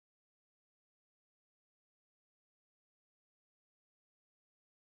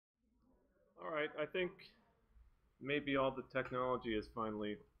right, I think maybe all the technology is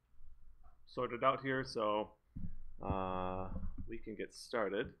finally sorted out here, so we can get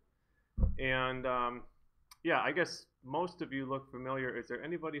started. And yeah, I guess most of you look familiar. Is there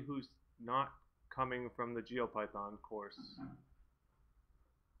anybody who's not coming from the GeoPython course?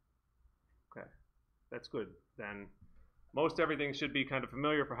 Okay, that's good. Then most everything should be kind of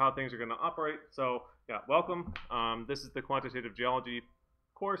familiar for how things are going to operate. So yeah, welcome. This is the Quantitative Geology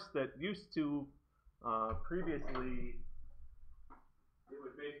course that used to previously, it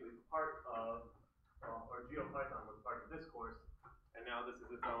was basically part of, or GeoPython was part of this course, and now this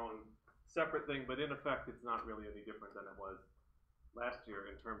is its own separate thing, but in effect it's not really any different than it was last year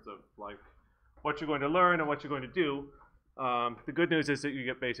in terms of like what you're going to learn and what you're going to do. The good news is that you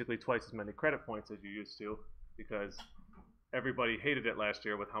get basically twice as many credit points as you used to, because everybody hated it last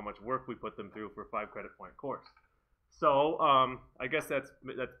year with how much work we put them through for a 5 credit point course. So I guess that's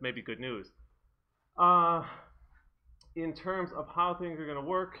maybe good news. In terms of how things are going to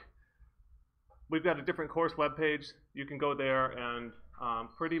work, we've got a different course webpage. You can go there, and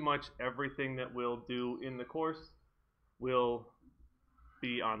pretty much everything that we'll do in the course will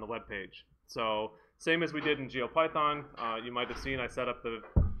be on the webpage. So same as we did in GeoPython, you might have seen I set up the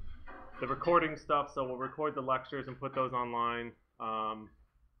recording stuff, so we'll record the lectures and put those online,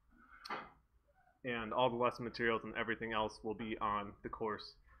 and all the lesson materials and everything else will be on the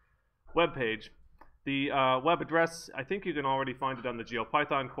course webpage. The web address, I think you can already find it on the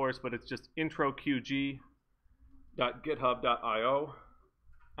GeoPython course, but it's just introqg.github.io.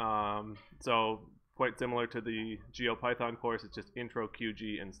 So quite similar to the GeoPython course, it's just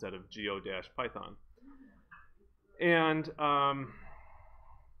introqg instead of geo-python. And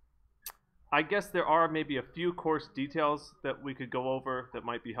I guess there are maybe a few course details that we could go over that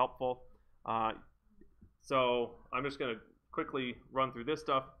might be helpful. So I'm just going to quickly run through this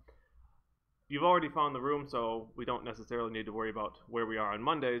stuff. You've already found the room, so we don't necessarily need to worry about where we are on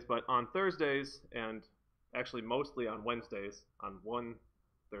Mondays, but on Thursdays, and actually mostly on Wednesdays, on one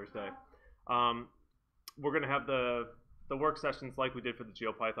Thursday, we're going to have the work sessions like we did for the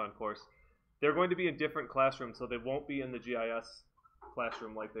GeoPython course. They're going to be in different classrooms, so they won't be in the GIS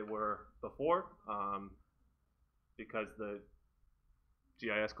classroom like they were before, because the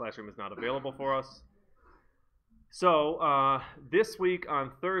GIS classroom is not available for us. So this week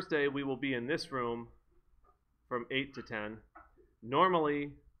on Thursday, we will be in this room from 8 to 10.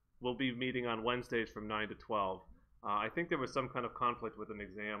 Normally, we'll be meeting on Wednesdays from 9 to 12. I think there was some kind of conflict with an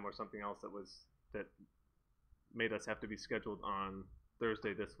exam or something else that made us have to be scheduled on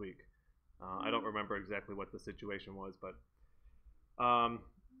Thursday this week. I don't remember exactly what the situation was, but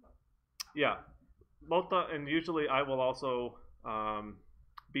yeah, Lotta, and usually I will also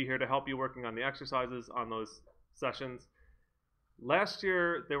be here to help you working on the exercises on those sessions. Last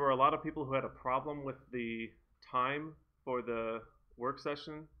year, there were a lot of people who had a problem with the time for the work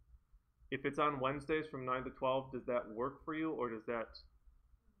session. If it's on Wednesdays from 9 to 12, does that work for you, or does that?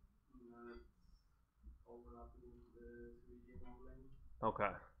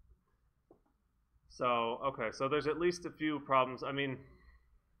 Okay. So there's at least a few problems. I mean,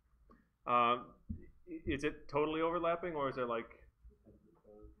 is it totally overlapping, or is there like,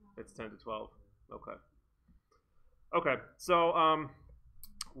 it's 10 to 12? Okay. Okay, so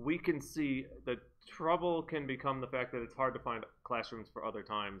we can see the trouble can become the fact that it's hard to find classrooms for other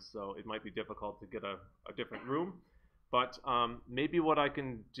times, so it might be difficult to get a different room. But maybe what I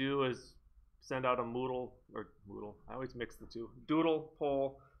can do is send out a Moodle, I always mix the two, Doodle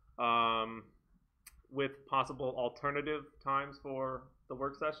poll with possible alternative times for the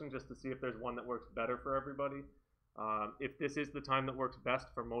work session, just to see if there's one that works better for everybody. If this is the time that works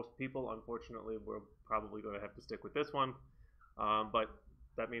best for most people, unfortunately, we're probably going to have to stick with this one. But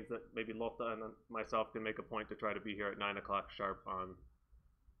that means that maybe Lotta and myself can make a point to try to be here at 9 o'clock sharp on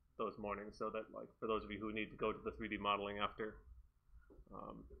those mornings, so that, like, for those of you who need to go to the 3D modeling after,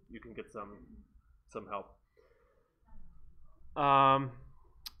 you can get some help.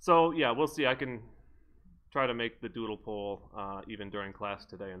 So yeah, we'll see. I can try to make the doodle poll even during class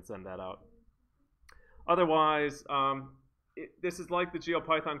today and send that out. Otherwise, this is like the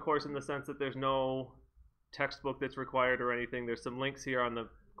GeoPython course in the sense that there's no textbook that's required or anything. There's some links here on the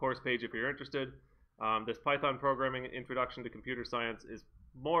course page if you're interested. This Python Programming Introduction to Computer Science is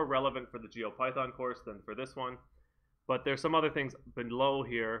more relevant for the GeoPython course than for this one. But there's some other things below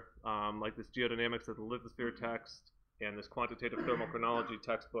here, like this Geodynamics of the Lithosphere text and this Quantitative Thermal Chronology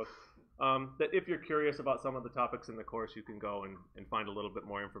textbook, that if you're curious about some of the topics in the course, you can go and find a little bit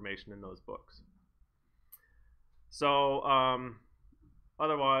more information in those books. So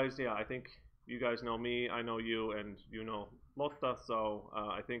otherwise, yeah, I think you guys know me, I know you, and you know Lotta, so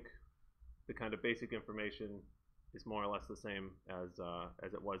I think the kind of basic information is more or less the same as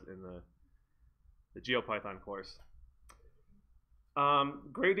it was in the GeoPython course.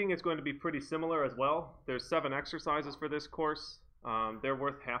 Grading is going to be pretty similar as well. There's 7 exercises for this course. They're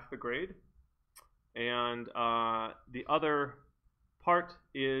worth half the grade. And the other part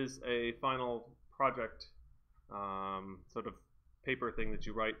is a final project sort of paper thing that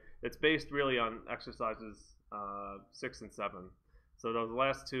you write. It's based really on exercises 6 and 7. So those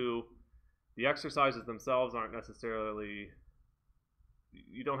last 2, the exercises themselves aren't necessarily,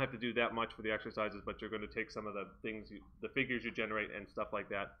 you don't have to do that much for the exercises, but you're going to take some of the things, the figures you generate and stuff like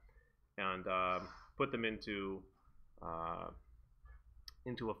that, and put them into a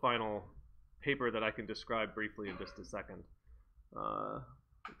final paper that I can describe briefly in just a second.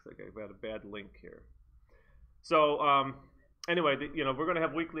 Looks like I've got a bad link here. So anyway, we're going to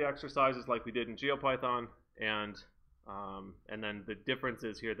have weekly exercises like we did in GeoPython, and then the difference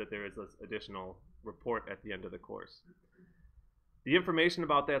is here that there is this additional report at the end of the course. The information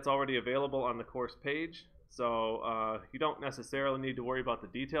about that's already available on the course page, so you don't necessarily need to worry about the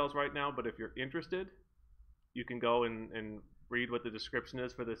details right now, but if you're interested, you can go and read what the description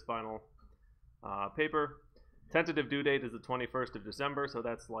is for this final paper. Tentative due date is the 21st of December, so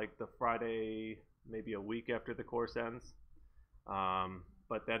that's like the Friday, maybe a week after the course ends.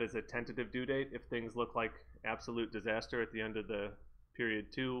 But that is a tentative due date. If things look like absolute disaster at the end of the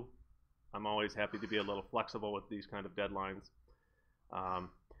period 2, I'm always happy to be a little flexible with these kind of deadlines.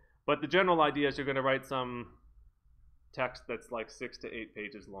 But the general idea is you're going to write some text that's like 6 to 8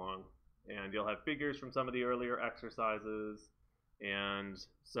 pages long, and you'll have figures from some of the earlier exercises and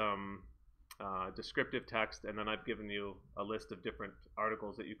some descriptive text, and then I've given you a list of different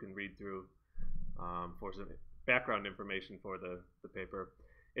articles that you can read through for some background information for the paper.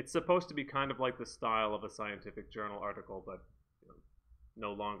 It's supposed to be kind of like the style of a scientific journal article, but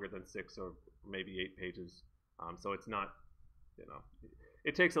no longer than 6 or maybe 8 pages. So it's not,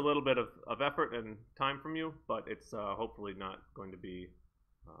 it takes a little bit of effort and time from you, but it's hopefully not going to be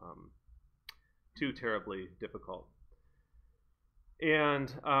too terribly difficult.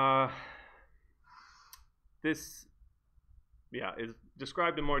 And this, is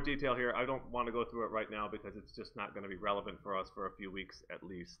described in more detail here. I don't want to go through it right now because it's just not going to be relevant for us for a few weeks at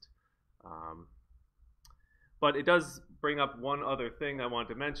least. But it does bring up one other thing I want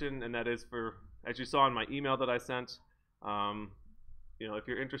to mention, and that is as you saw in my email that I sent, if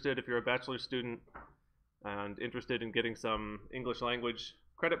you're interested, if you're a bachelor's student and interested in getting some English language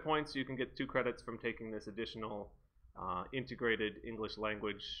credit points, you can get 2 credits from taking this additional integrated English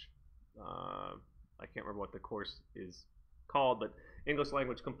language, I can't remember what the course is called, but English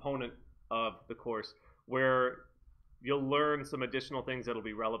language component of the course, where you'll learn some additional things that'll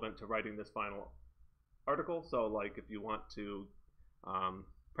be relevant to writing this final article. So like if you want to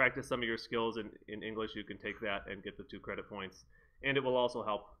practice some of your skills in English, you can take that and get the 2 credit points, and it will also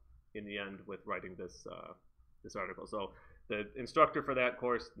help in the end with writing this this article. So the instructor for that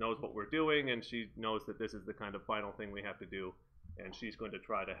course knows what we're doing, and she knows that this is the kind of final thing we have to do, and she's going to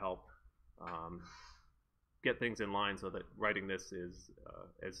try to help get things in line so that writing this is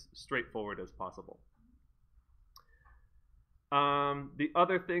as straightforward as possible. The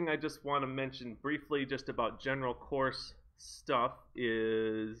other thing I just want to mention briefly just about general course stuff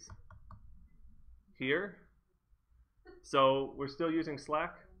is here. So we're still using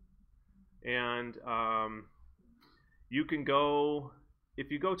Slack, and you can go,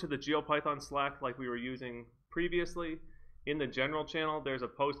 if you go to the GeoPython Slack like we were using previously, in the general channel there's a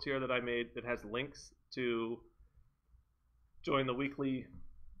post here that I made that has links to join the weekly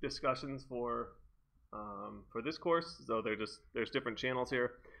discussions for this course. So there's different channels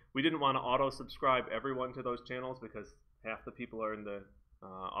here. We didn't want to auto-subscribe everyone to those channels because half the people are in the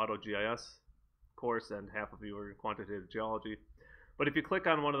AutoGIS course and half of you are in Quantitative Geology. But if you click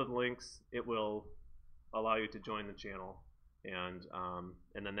on one of the links, it will allow you to join the channel, and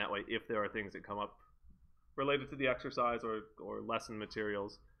then that way, if there are things that come up related to the exercise or lesson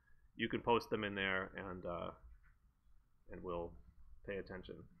materials, you can post them in there, and we'll pay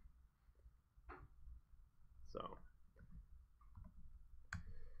attention. So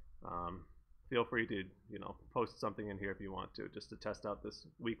feel free to post something in here if you want to, just to test out this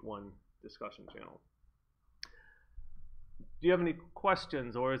week 1 discussion channel. Do you have any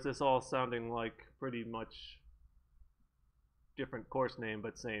questions, or is this all sounding like pretty much different course name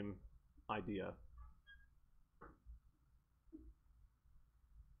but same idea?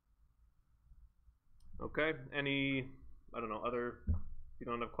 Okay, any, I don't know, other, if you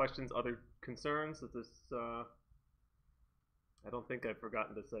don't have questions, other concerns that this, I don't think I've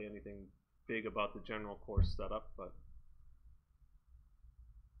forgotten to say anything big about the general course setup, but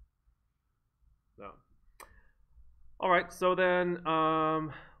So, all right. So then,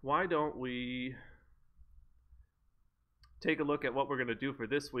 why don't we take a look at what we're going to do for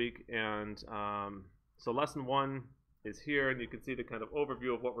this week? And so lesson 1 is here, and you can see the kind of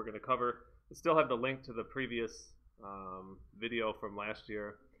overview of what we're going to cover. I still have the link to the previous video from last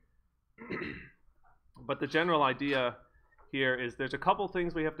year. But the general idea here is there's a couple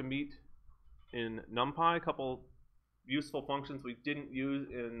things we have to meet in NumPy, a couple useful functions we didn't use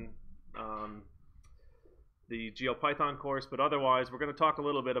in the GeoPython course, but otherwise we're going to talk a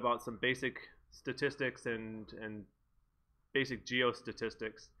little bit about some basic statistics and basic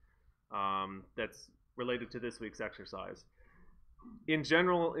geostatistics that's related to this week's exercise. In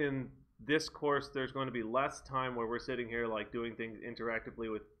general, in this course, there's going to be less time where we're sitting here like doing things interactively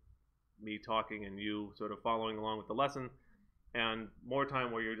with me talking and you sort of following along with the lesson, and more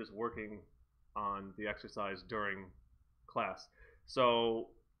time where you're just working on the exercise during class. So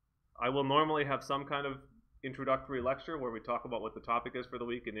I will normally have some kind of introductory lecture where we talk about what the topic is for the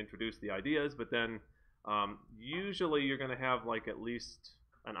week and introduce the ideas, but then usually you're going to have like at least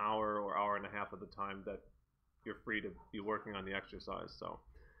an hour or hour and a half of the time that you're free to be working on the exercise. So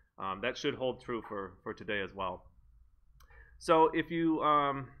that should hold true for today as well. So if you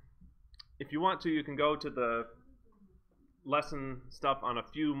want to, you can go to the lesson stuff on a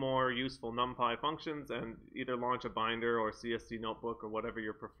few more useful NumPy functions and either launch a binder or CSC notebook or whatever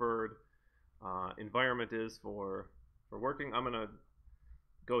your preferred environment is for working. I'm going to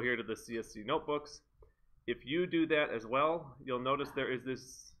go here to the CSC notebooks. If you do that as well, you'll notice there is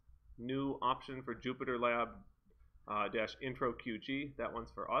this new option for Jupyter Lab -intro QG. That one's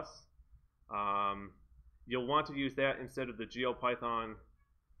for us. You'll want to use that instead of the GeoPython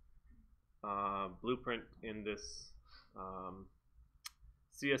blueprint in this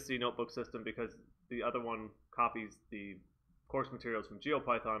CSC notebook system, because the other one copies the course materials from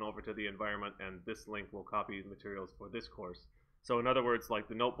GeoPython over to the environment, and this link will copy the materials for this course. So in other words, like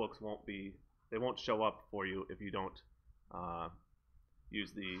the notebooks they won't show up for you if you don't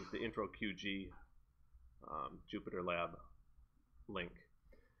use the intro QG Jupyter Lab link.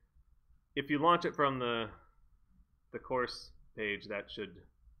 If you launch it from the course page, that should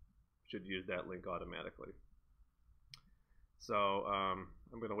use that link automatically. So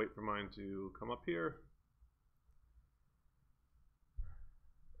I'm going to wait for mine to come up here.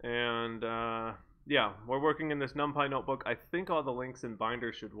 And yeah, we're working in this NumPy notebook. I think all the links in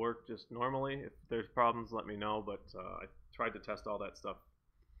Binder should work just normally. If there's problems, let me know, but I tried to test all that stuff.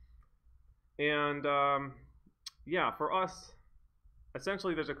 And yeah, for us,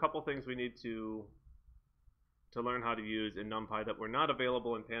 essentially there's a couple things we need to learn how to use in NumPy that were not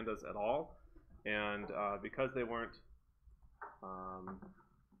available in Pandas at all. And because they weren't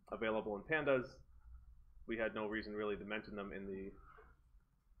available in Pandas, we had no reason really to mention them in the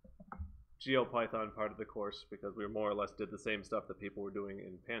GeoPython part of the course, because we more or less did the same stuff that people were doing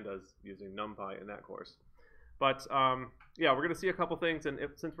in Pandas using NumPy in that course. But yeah, we're going to see a couple things, and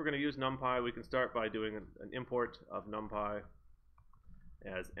since we're going to use NumPy, we can start by doing an import of NumPy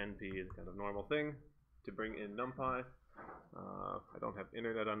as NP, the kind of normal thing to bring in NumPy. I don't have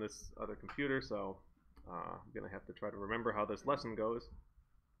internet on this other computer, so I'm going to have to try to remember how this lesson goes.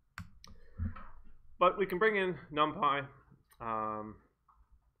 But we can bring in NumPy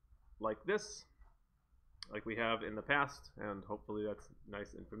like this, like we have in the past, and hopefully that's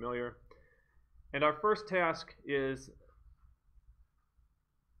nice and familiar. And our first task is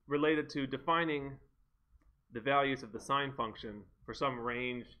related to defining the values of the sine function for some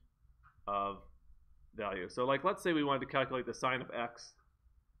range of values. So like, let's say we wanted to calculate the sine of x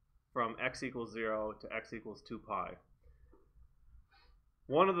from x equals 0 to x equals 2 pi.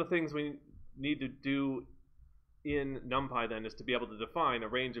 One of the things we need to do in NumPy then is to be able to define a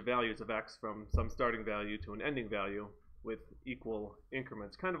range of values of x from some starting value to an ending value with equal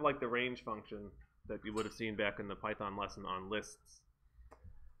increments, kind of like the range function that you would have seen back in the Python lesson on lists.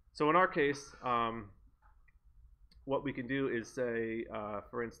 So in our case, what we can do is say,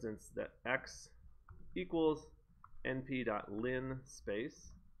 for instance, that x equals np.lin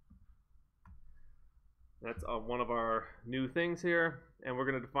space. That's one of our new things here, and we're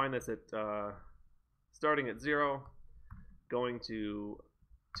going to define this at starting at 0, going to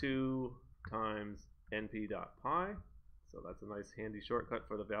 2 times np.pi. So that's a nice handy shortcut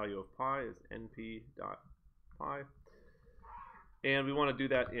for the value of pi is np.pi. And we want to do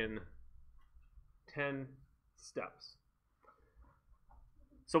that in 10 steps.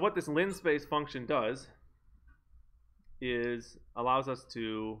 So what this linspace function does is allows us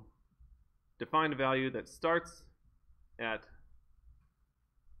to define a value that starts at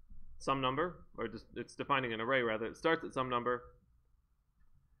some number, or just it's defining an array rather. It starts at some number,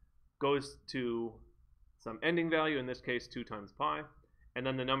 goes to some ending value, in this case 2 times pi, and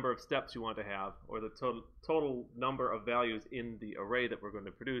then the number of steps you want to have, or the total number of values in the array that we're going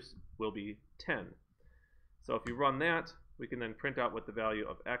to produce will be 10. So if you run that, we can then print out what the value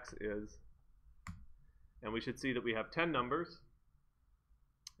of x is, and we should see that we have 10 numbers,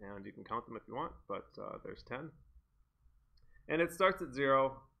 and you can count them if you want, but there's 10. And it starts at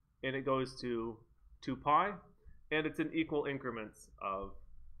 0, and it goes to 2 pi, and it's in equal increments of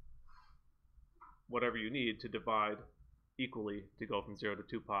whatever you need to divide equally to go from 0 to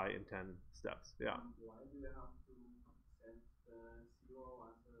 2 pi in 10 steps. Yeah. Why do you have to set the 0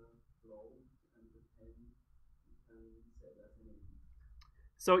 as a float and the 10 you can set as an integer?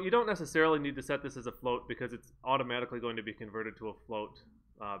 So you don't necessarily need to set this as a float because it's automatically going to be converted to a float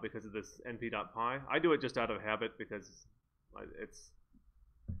because of this np.pi. I do it just out of habit because it's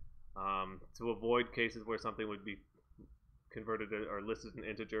to avoid cases where something would be converted or listed an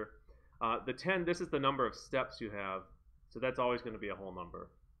integer. The 10, this is the number of steps you have, so that's always going to be a whole number.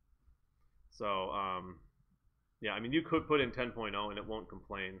 So yeah, I mean, you could put in 10.0 and it won't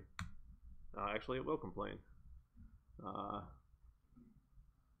complain. Actually, it will complain.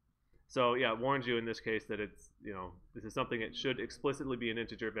 So yeah, it warns you in this case that it's, this is something that should explicitly be an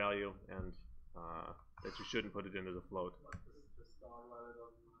integer value, and that you shouldn't put it in as a float. But the start value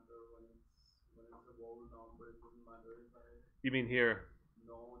doesn't matter when it's a whole number. It doesn't matter if I You mean here?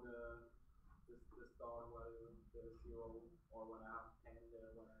 know the start value, the 0, or when I have 10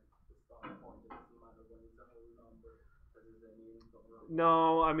 there, the start point, it doesn't matter when it's a whole number.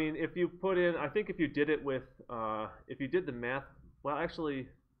 No, I mean, if you put in, I think if you did it with, if you did the math, well, actually,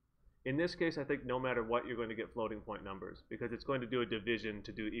 in this case, I think no matter what, you're going to get floating point numbers because it's going to do a division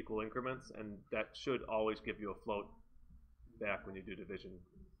to do equal increments, and that should always give you a float back when you do division.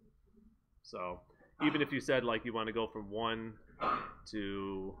 So even if you said like you want to go from 1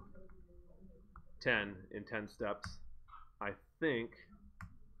 to 10 in 10 steps, I think,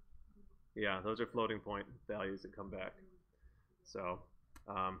 yeah, those are floating point values that come back. So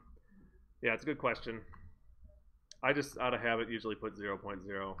yeah, it's a good question. I just, out of habit, usually put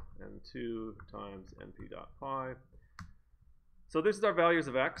 0.0 and 2 times np.pi. So this is our values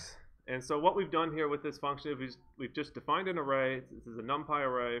of x. And so what we've done here with this function is we've just defined an array. This is a NumPy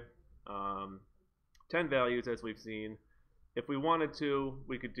array, 10 values as we've seen. If we wanted to,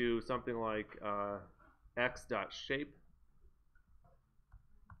 we could do something like x.shape.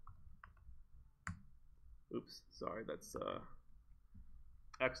 Oops, sorry, that's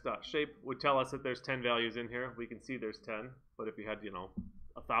x.shape would tell us that there's 10 values in here. We can see there's 10, but if you had,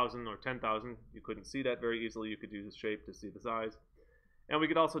 1,000 or 10,000, you couldn't see that very easily. You could use the shape to see the size. And we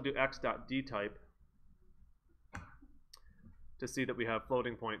could also do x.dtype to see that we have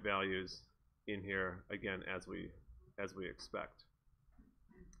floating point values in here, again, as we expect.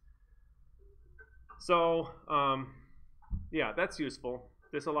 So yeah, that's useful.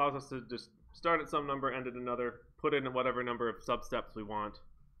 This allows us to just start at some number, end at another, put in whatever number of substeps we want,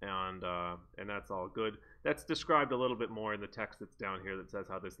 and that's all good. That's described a little bit more in the text that's down here that says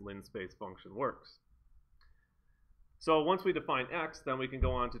how this linspace function works. So once we define x, then we can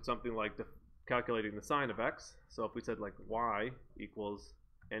go on to something like calculating the sign of x. So if we said like y equals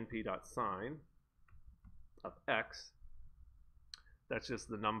np.sign of x, that's just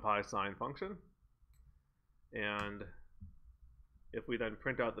the NumPy sign function. And if we then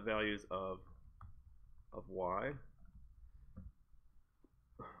print out the values of y,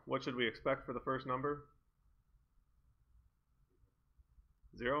 what should we expect for the first number?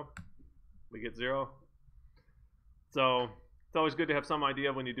 0. We get 0. So it's always good to have some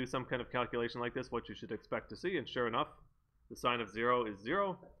idea when you do some kind of calculation like this what you should expect to see, and sure enough, the sign of 0 is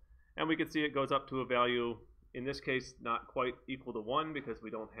 0, and we can see it goes up to a value, in this case not quite equal to 1 because we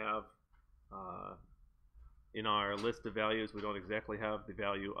don't have in our list of values, we don't exactly have the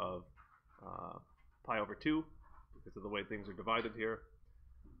value of pi over 2 because of the way things are divided here.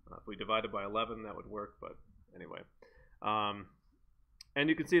 If we divided by 11, that would work, but anyway. And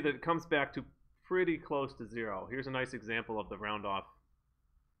you can see that it comes back to pretty close to 0. Here's a nice example of the round off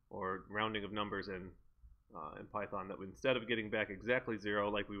or rounding of numbers in Python, that instead of getting back exactly 0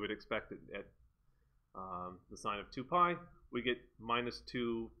 like we would expect at the sign of 2 pi, we get minus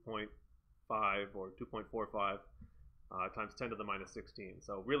 2.5 or 2.45 times 10 to the minus 16.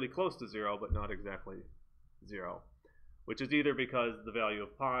 So really close to 0, but not exactly 0, which is either because the value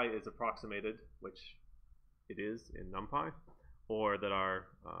of pi is approximated, which it is in NumPy, or that our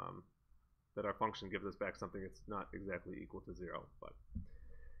function gives us back something that's not exactly equal to 0. But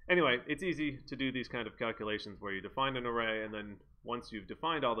anyway, it's easy to do these kind of calculations where you define an array, and then once you've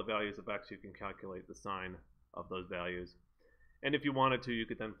defined all the values of x, you can calculate the sign of those values. And if you wanted to, you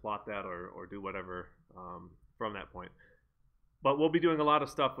could then plot that or do whatever from that point. But we'll be doing a lot of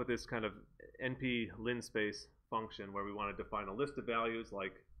stuff with this kind of NP linspace function where we want to define a list of values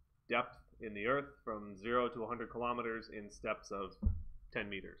like depth in the earth from 0 to 100 kilometers in steps of 10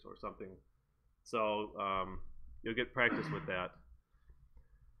 meters or something. So you'll get practice with that.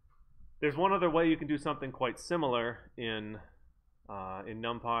 There's one other way you can do something quite similar in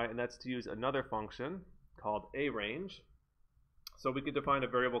NumPy, and that's to use another function called arange. So we could define a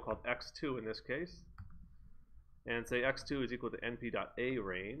variable called x2 in this case, and say x2 is equal to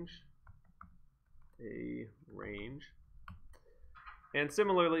np.arange. And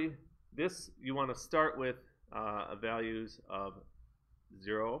similarly, this you want to start with values of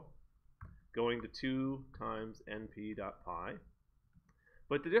 0 going to 2 times np.pi.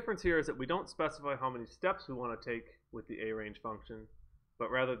 But the difference here is that we don't specify how many steps we want to take with the arange function, but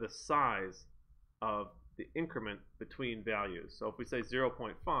rather the size of the increment between values. So if we say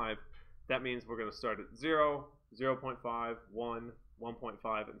 0.5, that means we're going to start at 0, 0.5, 1,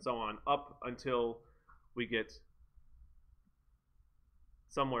 1.5, and so on, up until we get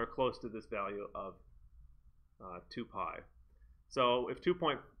somewhere close to this value of 2 pi. So if 2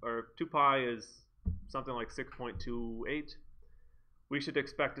 pi is something like 6.28, we should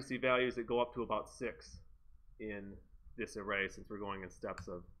expect to see values that go up to about 6 in this array, since we're going in steps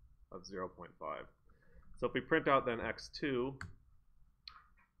of 0.5. So if we print out then x2,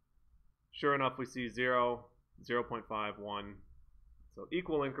 sure enough we see 0, 0.5, 1, so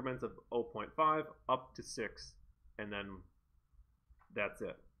equal increments of 0.5 up to 6, and then that's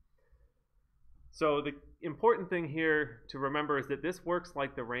it. So the important thing here to remember is that this works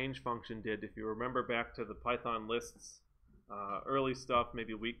like the range function did. If you remember back to the Python lists, early stuff,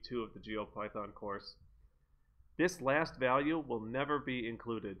 maybe week 2 of the GeoPython course, this last value will never be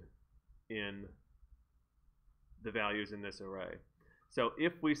included in the values in this array. So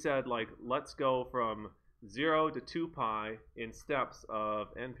if we said, like, let's go from 0 to 2 pi in steps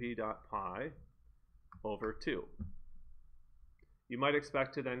of np.pi over 2, you might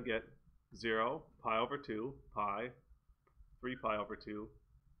expect to then get 0, pi over 2, pi, 3 pi over 2,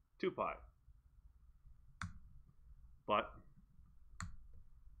 2 pi. But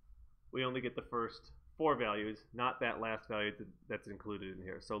we only get the first 4 values, not that last value that's included in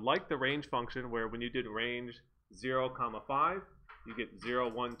here. So like the range function, where when you did range 0, 5, you get 0,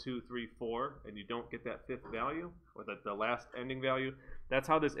 1, 2, 3, 4, and you don't get that 5th value, or the last ending value. That's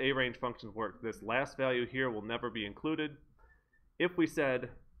how this arange function works. This last value here will never be included. If we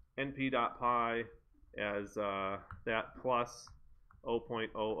said np.pi as that plus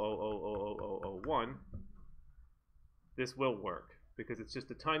 0.00000001, this will work, because it's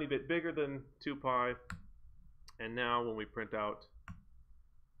just a tiny bit bigger than 2 pi, and now when we print out,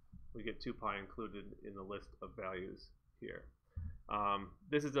 we get 2 pi included in the list of values here.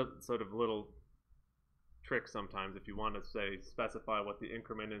 This is a sort of little trick sometimes. If you want to specify what the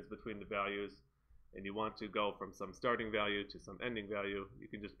increment is between the values, and you want to go from some starting value to some ending value, you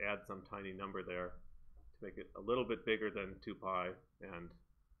can just add some tiny number there to make it a little bit bigger than 2 pi, and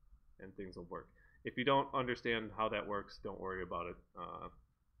things will work. If you don't understand how that works, don't worry about it.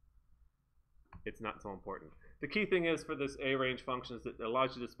 It's not so important. The key thing is for this arange function is that it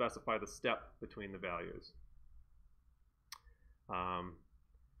allows you to specify the step between the values.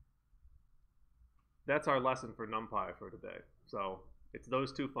 That's our lesson for NumPy for today. So it's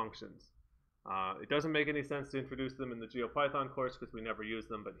those 2 functions. It doesn't make any sense to introduce them in the GeoPython course because we never use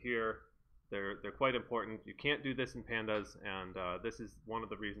them, but here they're quite important. You can't do this in pandas, and this is one of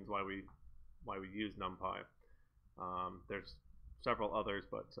the reasons why we use NumPy. There's several others,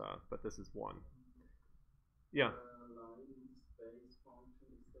 but this is one. Yeah. Linspace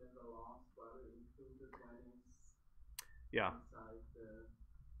function, is there the last value included when it's yeah. inside the...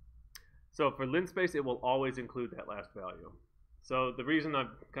 So for linspace, it will always include that last value. So the reason I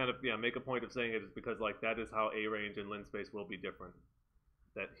kind of make a point of saying it is because that is how arange and linspace will be different.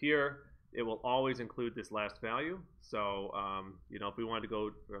 That here it will always include this last value. So if we wanted to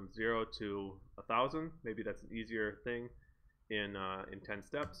go from 0 to 1,000, maybe that's an easier thing in 10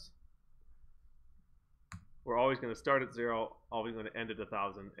 steps. We're always going to start at 0, always going to end at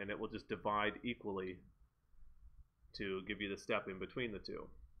 1,000, and it will just divide equally to give you the step in between the 2.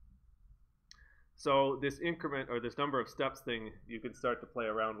 So this increment, or this number of steps thing, you can start to play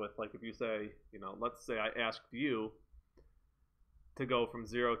around with. Like if you say, let's say I asked you to go from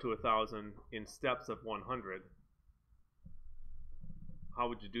 0 to 1,000 in steps of 100. How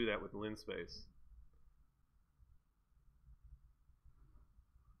would you do that with linspace?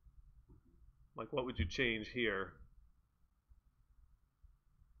 Like, what would you change here?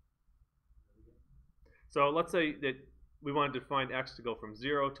 So let's say that we wanted to find x to go from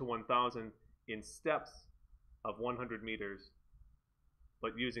 0 to 1,000 in steps of 100 meters,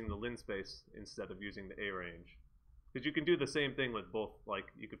 but using the linspace instead of using the A range. Because you can do the same thing with both, like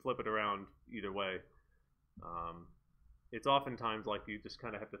you could flip it around either way. It's oftentimes like you just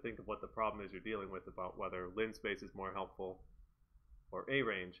kind of have to think of what the problem is you're dealing with about whether linspace is more helpful or A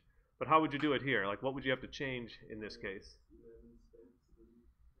range. But how would you do it here? Like what would you have to change in this case?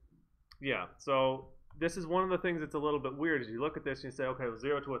 Yeah, so this is one of the things that's a little bit weird is you look at this and you say, okay, well,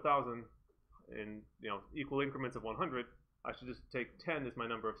 0 to 1,000 in equal increments of 100, I should just take 10 as my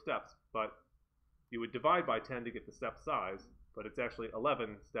number of steps. But you would divide by 10 to get the step size, but it's actually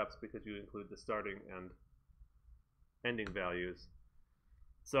 11 steps because you include the starting and ending values.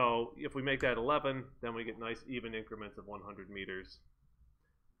 So if we make that 11, then we get nice even increments of 100 meters.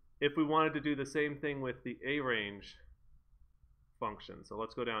 If we wanted to do the same thing with the A range function, so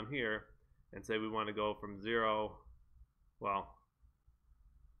let's go down here and say we want to go from 0, well,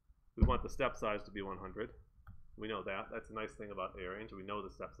 we want the step size to be 100. We know that. That's a nice thing about A range. We know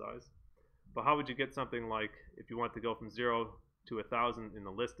the step size. But how would you get something like if you want to go from 0 to 1,000 in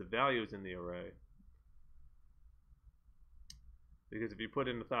the list of values in the array? Because if you put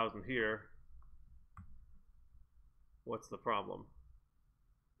in 1,000 here, what's the problem?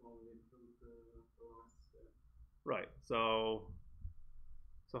 Right. So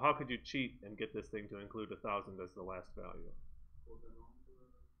how could you cheat and get this thing to include 1,000 as the last value?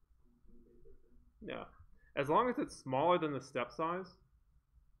 Yeah. As long as it's smaller than the step size,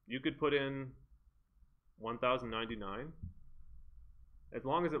 you could put in 1,099. As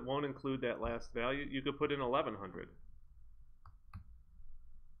long as it won't include that last value, you could put in 1,100.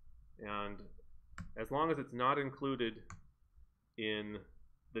 And as long as it's not included in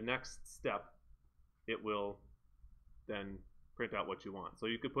the next step, it will then print out what you want. So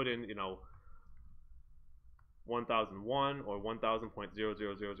you could put in, 1,001 or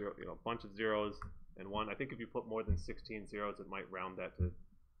 1,000.0000, a bunch of zeros and 1. I think if you put more than 16 zeros, it might round that to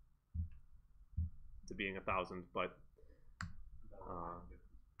being 1,000. But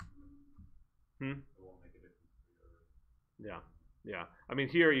yeah. I mean,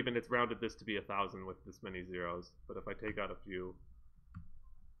 here even it's rounded this to be 1,000 with this many zeros. But if I take out a few,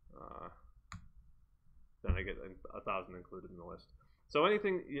 then I get 1,000 included in the list. So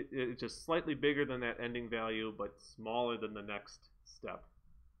anything it's just slightly bigger than that ending value, but smaller than the next step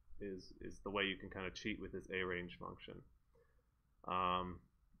is the way you can kind of cheat with this A range function.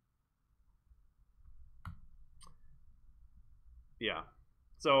 Yeah.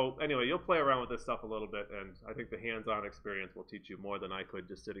 So anyway, you'll play around with this stuff a little bit, and I think the hands-on experience will teach you more than I could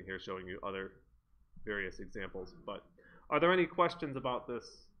just sitting here showing you other various examples. But are there any questions about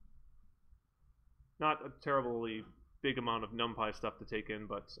this? Not a terribly big amount of NumPy stuff to take in,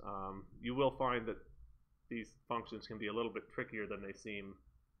 but you will find that these functions can be a little bit trickier than they seem,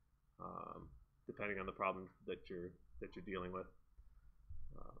 depending on the problem that you're dealing with.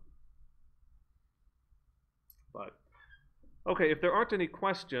 But okay, if there aren't any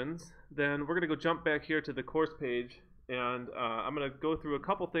questions, then we're going to go jump back here to the course page, and I'm going to go through a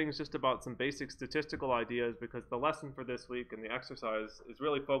couple things just about some basic statistical ideas, because the lesson for this week and the exercise is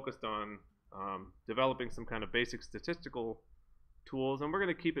really focused on developing some kind of basic statistical tools, and we're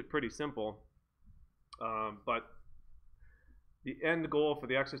going to keep it pretty simple. But the end goal for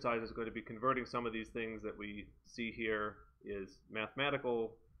the exercise is going to be converting some of these things that we see here is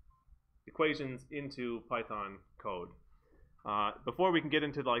mathematical equations into Python code. Before we can get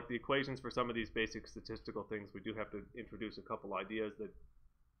into like the equations for some of these basic statistical things, we do have to introduce a couple ideas that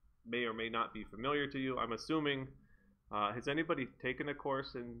may or may not be familiar to you. I'm assuming, has anybody taken a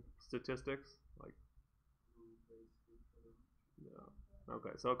course in statistics? Like, yeah.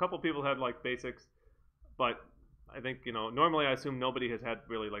 Okay, so a couple people had like basics, but I think, normally I assume nobody has had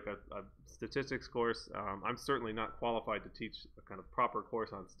really like a statistics course. I'm certainly not qualified to teach a kind of proper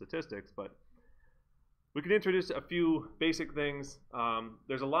course on statistics, but we can introduce a few basic things.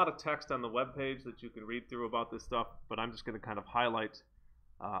 There's a lot of text on the web page that you can read through about this stuff, but I'm just going to kind of highlight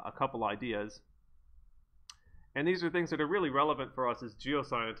a couple ideas. And these are things that are really relevant for us as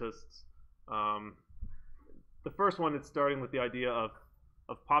geoscientists. The first one is starting with the idea of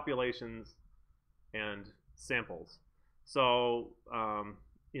populations and samples. So,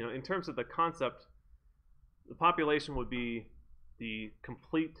 in terms of the concept, the population would be the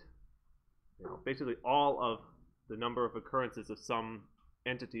complete, basically all of the number of occurrences of some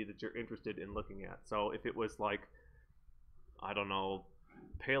entity that you're interested in looking at. So if it was like, I don't know,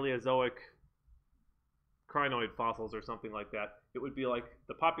 Paleozoic crinoid fossils or something like that, it would be like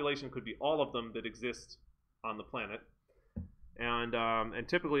the population could be all of them that exist on the planet. And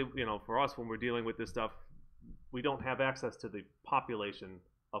typically, for us, when we're dealing with this stuff, we don't have access to the population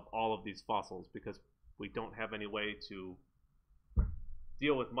of all of these fossils because we don't have any way to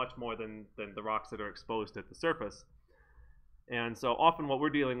deal with much more than the rocks that are exposed at the surface. And so often what we're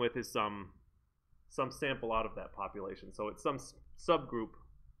dealing with is some sample out of that population. So it's some subgroup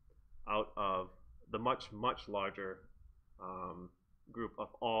out of the much larger group of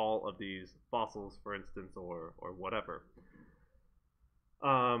all of these fossils, for instance, or whatever.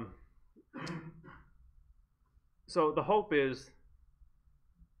 So the hope is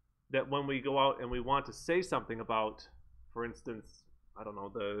that when we go out and we want to say something about, for instance, I don't know,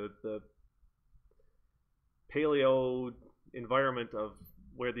 the paleo environment of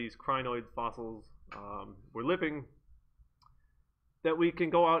where these crinoid fossils were living, that we can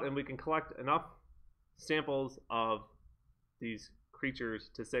go out and we can collect enough samples of these creatures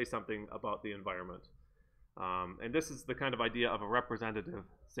to say something about the environment. And this is the kind of idea of a representative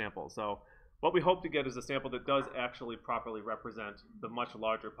sample. So what we hope to get is a sample that does actually properly represent the much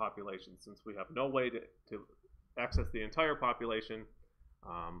larger population. Since we have no way to access the entire population,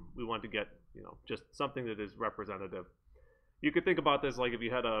 we want to get, just something that is representative. You could think about this like if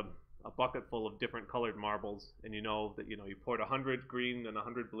you had a bucket full of different colored marbles, and you know that you poured 100 green and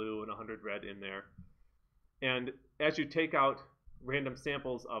 100 blue and 100 red in there. And as you take out random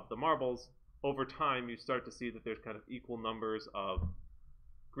samples of the marbles, over time you start to see that there's kind of equal numbers of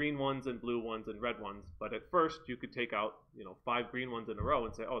green ones and blue ones and red ones. But at first you could take out 5 green ones in a row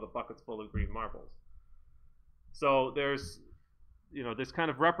and say, oh, the bucket's full of green marbles. So there's this kind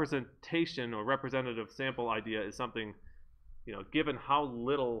of representation or representative sample idea is something, given how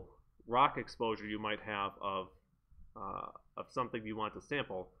little rock exposure you might have of something you want to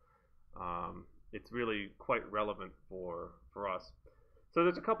sample, it's really quite relevant for us. So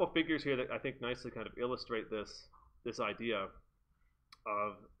there's a couple figures here that I think nicely kind of illustrate this idea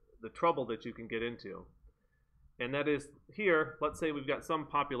of the trouble that you can get into. And that is here, let's say we've got some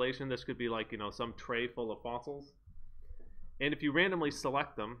population. This could be like, some tray full of fossils. And if you randomly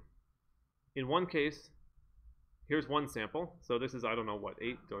select them, in one case, here's one sample. So this is, I don't know what,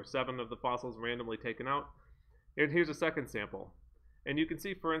 8 or 7 of the fossils randomly taken out. And here's a second sample. And you can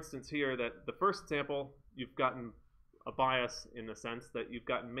see, for instance, here that the first sample, you've gotten a bias in the sense that you've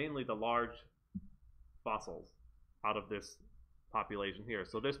gotten mainly the large fossils out of this population here.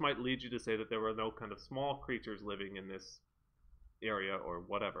 So this might lead you to say that there were no kind of small creatures living in this area or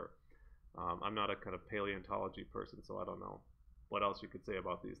whatever. I'm not a kind of paleontology person, so I don't know what else you could say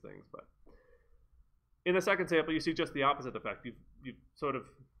about these things. But in the second sample, you see just the opposite effect. You've sort of,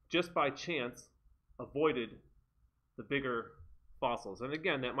 just by chance, avoided the bigger fossils. And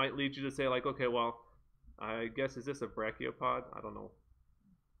again, that might lead you to say, like, okay, well, I guess, is this a brachiopod? I don't know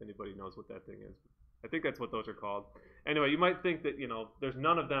if anybody knows what that thing is. I think that's what those are called. Anyway, you might think that, there's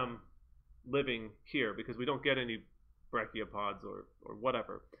none of them living here because we don't get any brachiopods or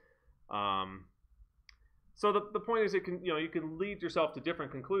whatever. So the point is, you can lead yourself to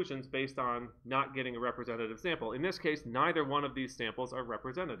different conclusions based on not getting a representative sample. In this case, neither one of these samples are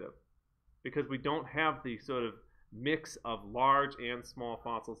representative because we don't have the sort of mix of large and small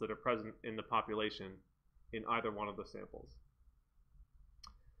fossils that are present in the population in either one of the samples.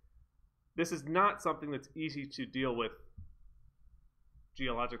 This is not something that's easy to deal with,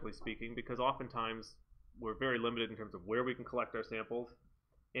 geologically speaking, because oftentimes we're very limited in terms of where we can collect our samples.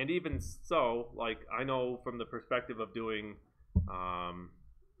 And even so, like, I know from the perspective of doing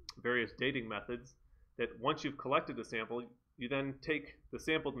various dating methods that once you've collected a sample, you then take the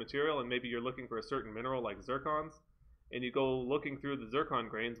sampled material, and maybe you're looking for a certain mineral like zircons, and you go looking through the zircon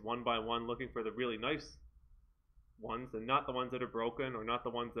grains one by one, looking for the really nice ones and not the ones that are broken or not the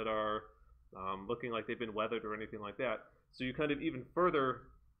ones that are looking like they've been weathered or anything like that. So you kind of even further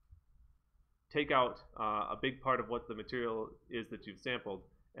take out a big part of what the material is that you've sampled,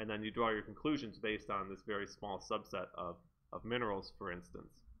 and then you draw your conclusions based on this very small subset of minerals, for instance.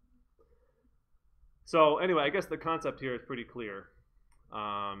 So anyway, I guess the concept here is pretty clear.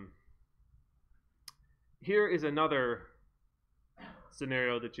 Here is another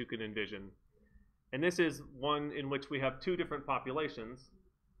scenario that you can envision. And this is one in which we have two different populations.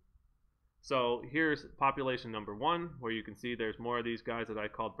 So here's population number 1, where you can see there's more of these guys that I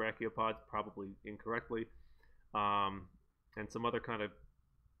called brachiopods, probably incorrectly, and some other kind of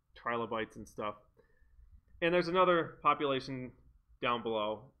trilobites and stuff. And there's another population down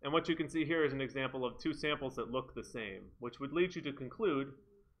below. And what you can see here is an example of two samples that look the same, which would lead you to conclude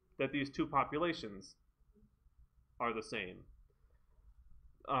that these two populations are the same.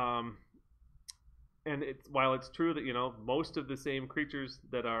 And while it's true that, most of the same creatures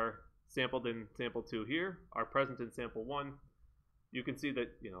that are sampled in sample 2 here are present in sample 1, you can see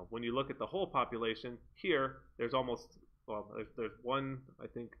that, you know, when you look at the whole population here, there's almost, well, there's one, I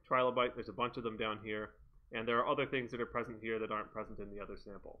think, trilobite. There's a bunch of them down here, and there are other things that are present here that aren't present in the other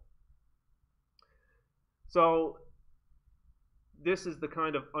sample. So this is the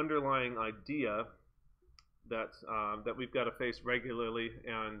kind of underlying idea that that we've got to face regularly,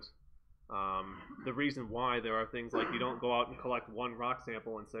 and the reason why there are things like you don't go out and collect one rock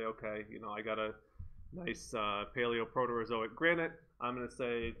sample and say, okay, you know, I got a nice Paleoproterozoic granite. I'm going to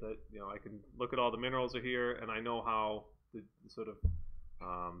say that, you know, I can look at all the minerals are here, and I know how the sort of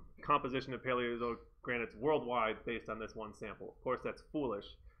composition of Paleozoic granites worldwide based on this one sample. Of course, that's foolish,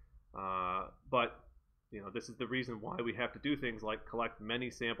 but you know, this is the reason why we have to do things like collect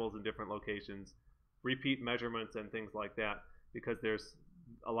many samples in different locations, repeat measurements and things like that, because there's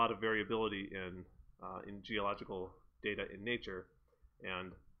a lot of variability in geological data in nature.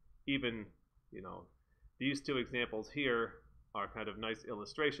 And even, you know, these two examples here are kind of nice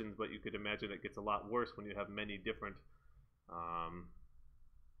illustrations, but you could imagine it gets a lot worse when you have many different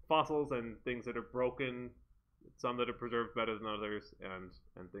fossils and things that are broken, some that are preserved better than others,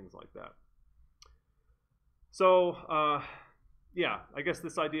 and things like that. So yeah, I guess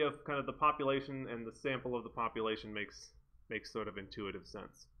this idea of kind of the population and the sample of the population makes sort of intuitive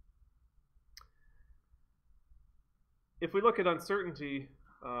sense. If we look at uncertainty,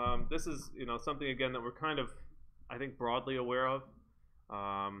 this is, you know, something again that we're kind of, I think, broadly aware of.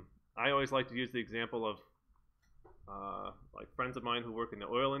 I always like to use the example of like friends of mine who work in the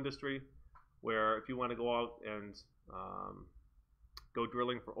oil industry, where if you want to go out and go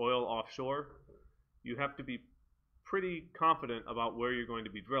drilling for oil offshore, you have to be pretty confident about where you're going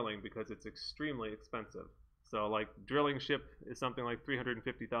to be drilling because it's extremely expensive. So like drilling ship is something like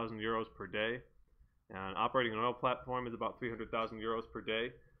 350,000 euros per day, and operating an oil platform is about 300,000 euros per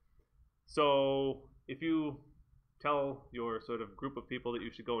day. So if you tell your sort of group of people that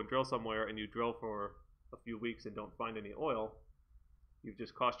you should go and drill somewhere, and you drill for a few weeks and don't find any oil, you've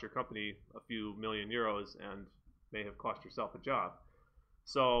just cost your company a few million euros and may have cost yourself a job.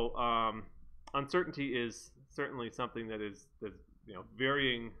 So uncertainty is certainly something that is you know,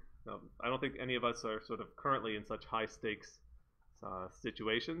 varying. I don't think any of us are sort of currently in such high stakes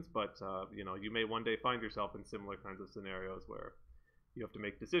situations, but you know, you may one day find yourself in similar kinds of scenarios where you have to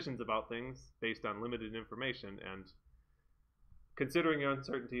make decisions about things based on limited information, and considering your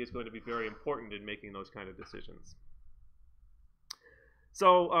uncertainty is going to be very important in making those kind of decisions.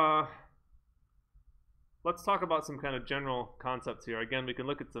 So let's talk about some kind of general concepts here. Again, we can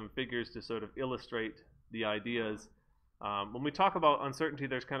look at some figures to sort of illustrate the ideas. When we talk about uncertainty,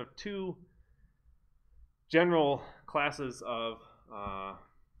 there's kind of two general classes of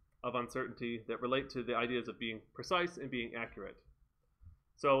uncertainty that relate to the ideas of being precise and being accurate.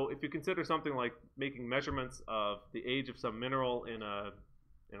 So if you consider something like making measurements of the age of some mineral in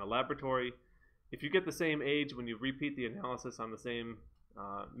a laboratory, if you get the same age when you repeat the analysis on the same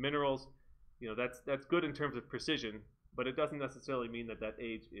minerals, you know, that's good in terms of precision, but it doesn't necessarily mean that that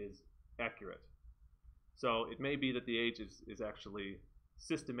age is accurate. So it may be that the age is actually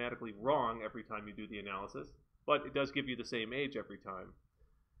systematically wrong every time you do the analysis, but it does give you the same age every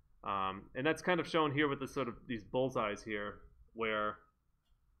time. And that's kind of shown here with the sort of these bullseyes here, where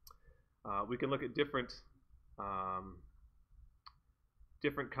we can look at different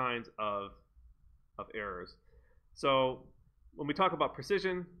kinds of errors. So when we talk about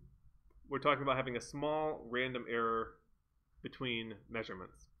precision, we're talking about having a small random error between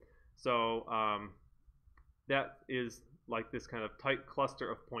measurements. So that is like this kind of tight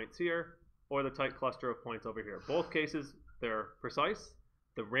cluster of points here, or the tight cluster of points over here. Both cases, they're precise.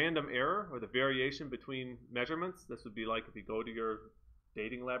 The random error, or the variation between measurements, this would be like if you go to your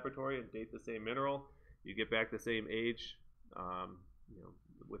dating laboratory and date the same mineral, you get back the same age, you know,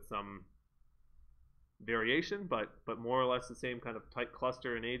 with some variation, but more or less the same kind of tight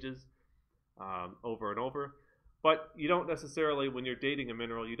cluster in ages over and over. But you don't necessarily, when you're dating a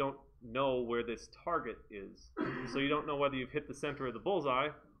mineral, you don't know where this target is. So you don't know whether you've hit the center of the bullseye,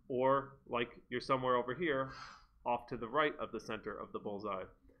 or like you're somewhere over here off to the right of the center of the bullseye.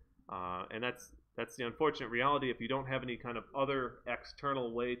 And that's the unfortunate reality. If you don't have any kind of other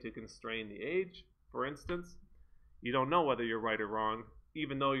external way to constrain the age, for instance, you don't know whether you're right or wrong,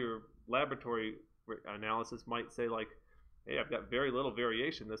 even though your laboratory analysis might say like, hey, I've got very little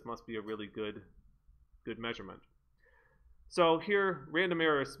variation, this must be a really good measurement. So here, random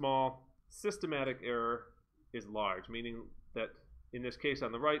error is small, systematic error is large, meaning that in this case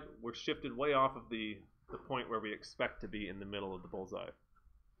on the right, we're shifted way off of the point where we expect to be in the middle of the bullseye.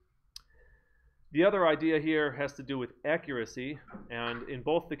 The other idea here has to do with accuracy, and in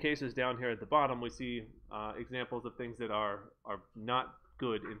both the cases down here at the bottom, we see examples of things that are not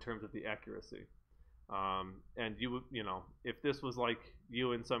good in terms of the accuracy. And you know, if this was like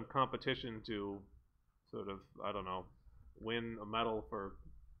you in some competition to sort of, I don't know, win a medal for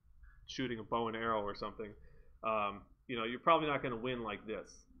shooting a bow and arrow or something, you know, you're probably not going to win like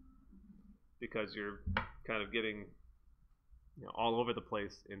this because you're kind of getting, you know, all over the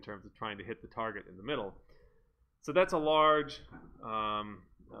place in terms of trying to hit the target in the middle. So that's a large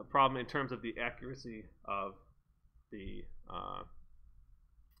problem in terms of the accuracy of the,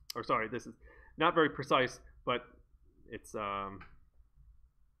 or sorry, this is not very precise, but it's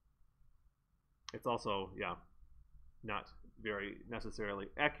also, yeah, not very necessarily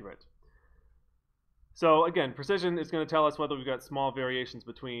accurate. So again, precision is going to tell us whether we've got small variations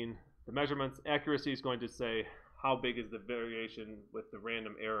between the measurements. Accuracy is going to say how big is the variation with the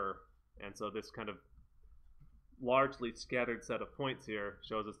random error. And so this kind of largely scattered set of points here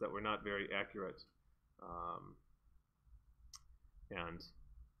shows us that we're not very accurate. And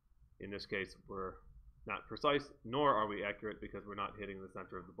in this case, we're not precise, nor are we accurate because we're not hitting the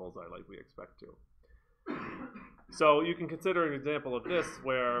center of the bullseye like we expect to. So you can consider an example of this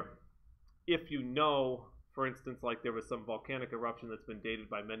where if you know, for instance, like there was some volcanic eruption that's been dated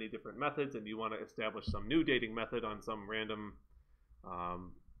by many different methods and you want to establish some new dating method on some random,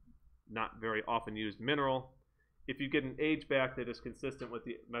 not very often used mineral, if you get an age back that is consistent with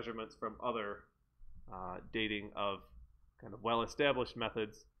the measurements from other dating of kind of well-established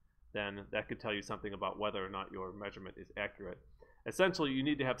methods, then that could tell you something about whether or not your measurement is accurate. Essentially, you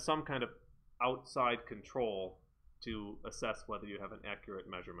need to have some kind of outside control to assess whether you have an accurate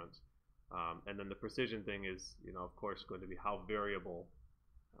measurement. And then the precision thing is, you know, of course, going to be how variable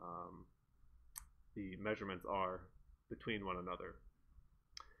the measurements are between one another.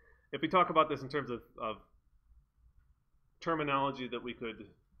 If we talk about this in terms of terminology that we could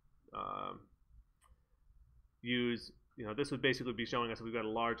use, you know, this would basically be showing us that we've got a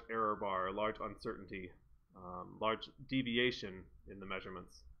large error bar, a large uncertainty, large deviation in the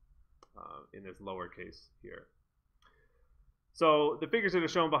measurements in this lower case here. So the figures that are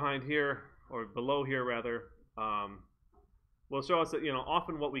shown behind here, or below here rather, will show us that, you know,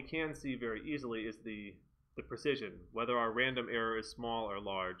 often what we can see very easily is the precision, whether our random error is small or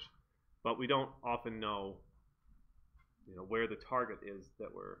large, but we don't often know, you know, where the target is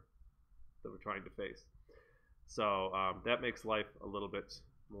that we're trying to face. So that makes life a little bit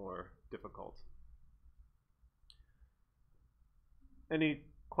more difficult. Any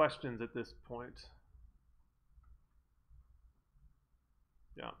questions at this point?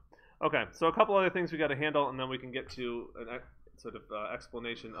 Yeah. Okay, so a couple other things we got to handle, and then we can get to an sort of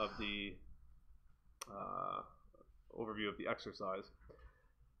explanation of the overview of the exercise.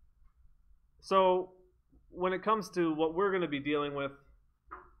 So when it comes to what we're going to be dealing with,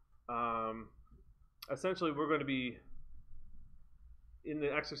 essentially we're going to be, in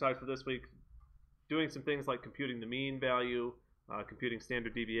the exercise for this week, doing some things like computing the mean value, computing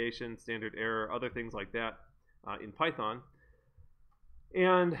standard deviation, standard error, other things like that in Python.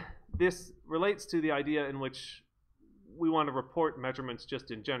 And this relates to the idea in which we want to report measurements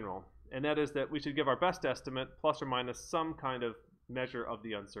just in general, and that is that we should give our best estimate plus or minus some kind of measure of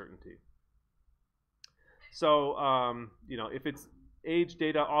the uncertainty. So, you know, if it's age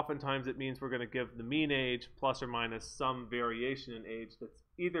data, oftentimes it means we're going to give the mean age plus or minus some variation in age that's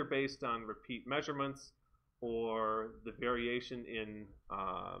either based on repeat measurements or the variation in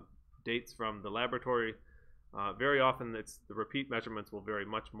dates from the laboratory. Very often it's the repeat measurements will vary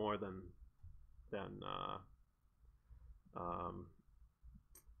much more than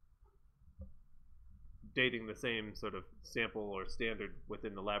dating the same sort of sample or standard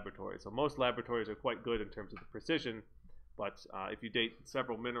within the laboratory. So most laboratories are quite good in terms of the precision, but if you date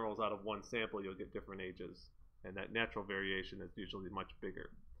several minerals out of one sample, you'll get different ages, and that natural variation is usually much bigger.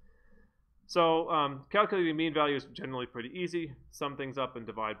 So calculating mean value is generally pretty easy. Sum things up and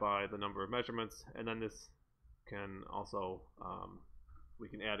divide by the number of measurements, and then this can also, we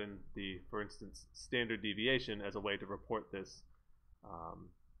can add in the, for instance, standard deviation as a way to report this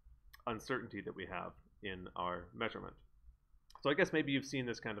uncertainty that we have in our measurement. So I guess maybe you've seen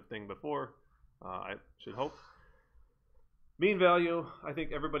this kind of thing before, I should hope. Mean value, I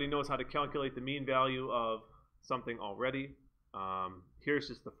think everybody knows how to calculate the mean value of something already. Here's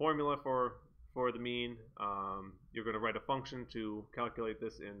just the formula for the mean. You're going to write a function to calculate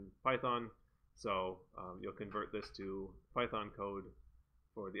this in Python. So you'll convert this to Python code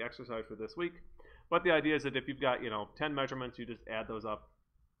for the exercise for this week. But the idea is that if you've got, 10 measurements, you just add those up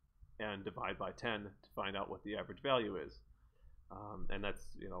and divide by 10 to find out what the average value is. And that's,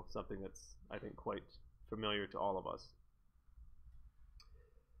 something that's, I think, quite familiar to all of us.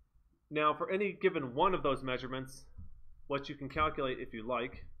 Now, for any given one of those measurements, what you can calculate, if you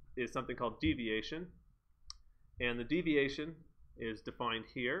like, is something called deviation. And the deviation is defined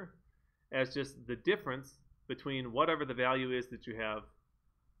here as just the difference between whatever the value is that you have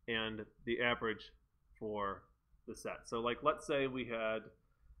and the average for the set. So like, let's say we had,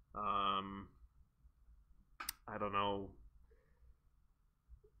 I don't know,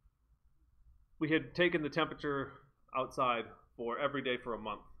 we had taken the temperature outside for every day for a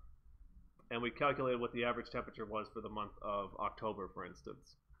month, and we calculated what the average temperature was for the month of October, for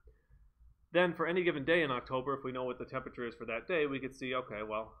instance. Then for any given day in October, if we know what the temperature is for that day, we could see, okay,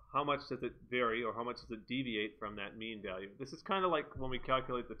 well, how much does it vary, or how much does it deviate from that mean value? This is kind of like when we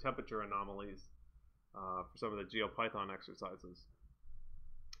calculate the temperature anomalies for some of the GeoPython exercises.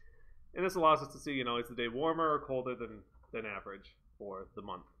 And this allows us to see, is the day warmer or colder than average for the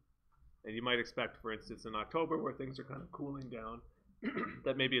month? And you might expect, for instance, in October, where things are kind of cooling down,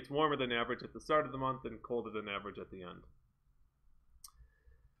 that maybe it's warmer than average at the start of the month and colder than average at the end.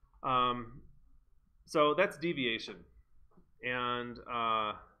 So that's deviation. And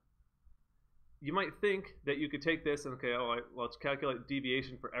you might think that you could take this and, okay, let's calculate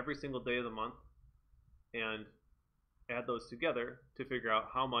deviation for every single day of the month and add those together to figure out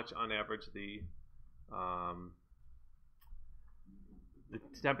how much on average the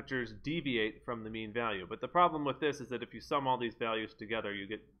temperatures deviate from the mean value. But the problem with this is that if you sum all these values together, you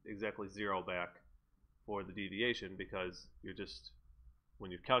get exactly 0 back for the deviation, because you're just, when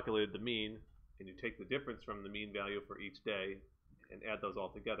you've calculated the mean and you take the difference from the mean value for each day and add those all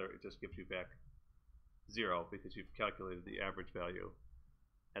together, it just gives you back 0 because you've calculated the average value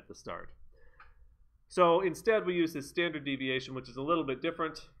at the start. So instead we use this standard deviation, which is a little bit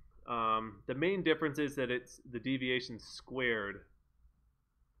different. The main difference is that it's the deviation squared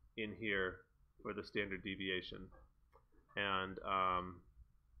in here for the standard deviation. And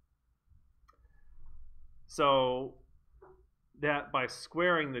so that by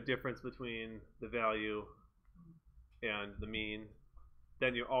squaring the difference between the value and the mean,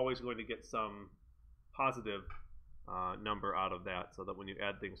 then you're always going to get some positive number out of that, so that when you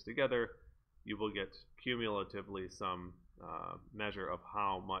add things together, you will get cumulatively some measure of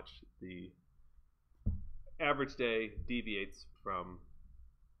how much the average day deviates from,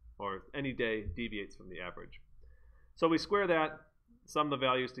 or any day deviates from the average. So we square that, sum the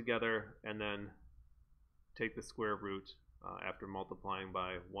values together, and then take the square root after multiplying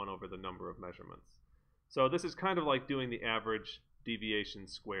by 1 over the number of measurements. So this is kind of like doing the average deviation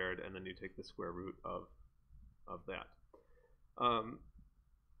squared, and then you take the square root of that.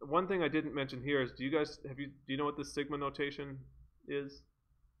 One thing I didn't mention here is, do you know what the sigma notation is?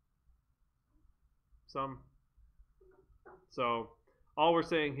 So all we're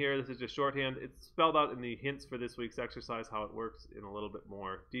saying here, this is just shorthand. It's spelled out in the hints for this week's exercise how it works in a little bit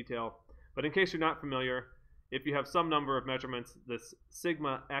more detail. But in case you're not familiar, if you have some number of measurements, this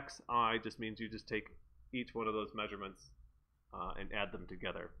sigma xi just means you just take each one of those measurements and add them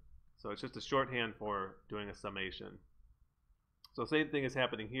together. So it's just a shorthand for doing a summation. So same thing is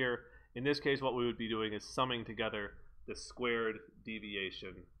happening here. In this case, what we would be doing is summing together the squared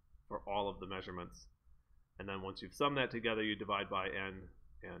deviation for all of the measurements. And then once you've summed that together, you divide by n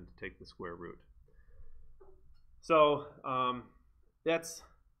and take the square root. So that's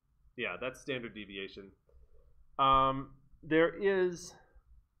standard deviation. There is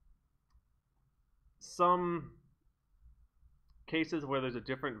some cases where there's a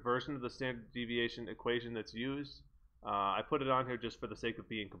different version of the standard deviation equation that's used. I put it on here just for the sake of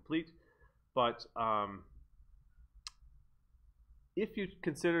being complete, but if you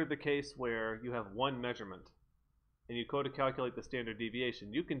consider the case where you have one measurement and you go to calculate the standard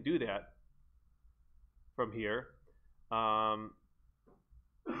deviation, you can do that from here,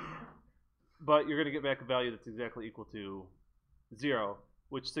 but you're going to get back a value that's exactly equal to 0,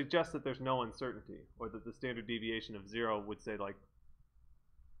 which suggests that there's no uncertainty, or that the standard deviation of 0 would say, like,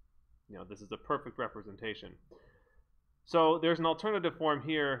 this is a perfect representation. So there's an alternative form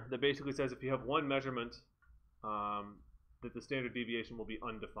here that basically says if you have one measurement, that the standard deviation will be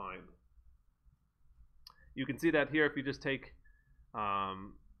undefined. You can see that here if you just take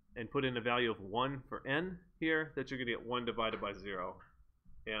and put in a value of 1 for n here, that you're going to get 1 divided by 0.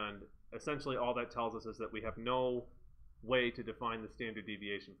 And essentially all that tells us is that we have no way to define the standard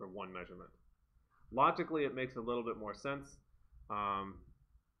deviation for one measurement. Logically, it makes a little bit more sense,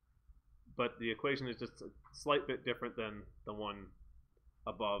 but the equation is just a slight bit different than the one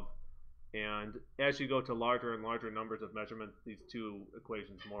above. And as you go to larger and larger numbers of measurements, these two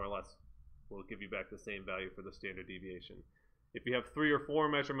equations more or less will give you back the same value for the standard deviation. If you have 3 or 4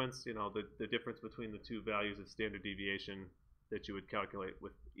 measurements, you know, the difference between the two values of standard deviation that you would calculate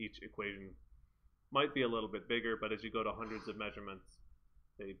with each equation might be a little bit bigger, but as you go to hundreds of measurements,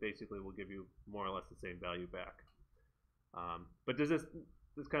 they basically will give you more or less the same value back. But does this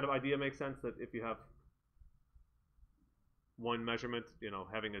kind of idea make sense, that if you have one measurement, you know,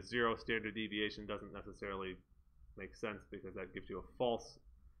 having a 0 standard deviation doesn't necessarily make sense, because that gives you a false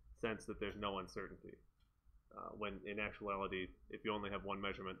sense that there's no uncertainty. When in actuality, if you only have one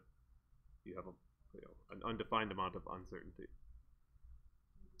measurement, you have an undefined amount of uncertainty.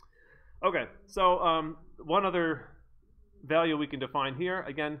 Okay, so one other value we can define here,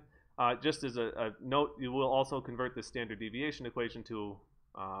 again, just as a note, you will also convert the standard deviation equation to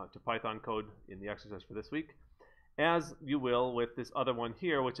Python code in the exercise for this week, as you will with this other one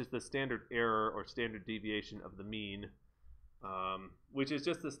here, which is the standard error or standard deviation of the mean, which is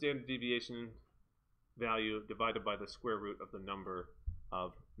just the standard deviation value divided by the square root of the number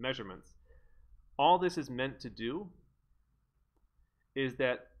of measurements. All this is meant to do is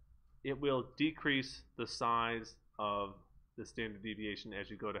that it will decrease the size of the standard deviation as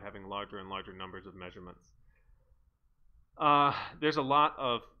you go to having larger and larger numbers of measurements. There's a lot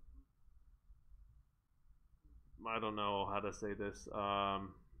of, I don't know how to say this, I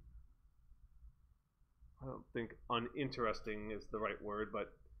don't think uninteresting is the right word,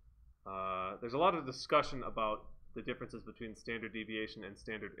 but there's a lot of discussion about the differences between standard deviation and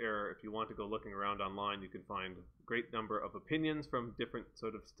standard error. If you want to go looking around online, you can find a great number of opinions from different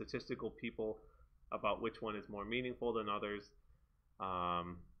sort of statistical people about which one is more meaningful than others,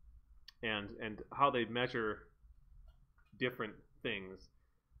 and how they measure different things.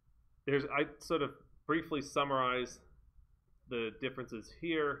 I sort of briefly summarize the differences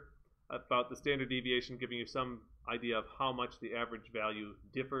here about the standard deviation, giving you some idea of how much the average value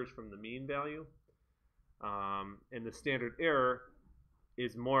differs from the mean value. And the standard error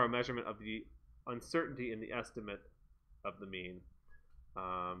is more a measurement of the uncertainty in the estimate of the mean.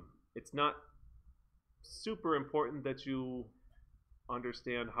 It's not super important that you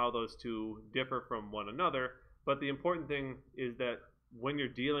understand how those two differ from one another, but the important thing is that when you're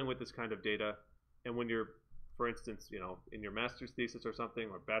dealing with this kind of data, and when you're, for instance, you know, in your master's thesis or something,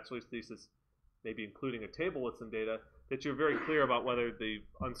 or bachelor's thesis, maybe including a table with some data, that you're very clear about whether the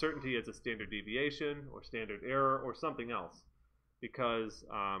uncertainty is a standard deviation or standard error or something else. Because,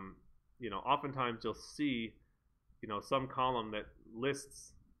 you know, oftentimes you'll see, you know, some column that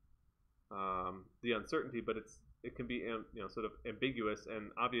lists the uncertainty, but it can be, you know, sort of ambiguous, and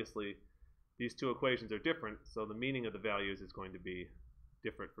obviously these two equations are different, so the meaning of the values is going to be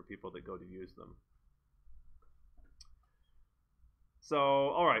different for people that go to use them. So,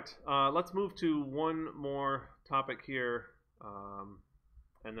 all right, let's move to one more topic here,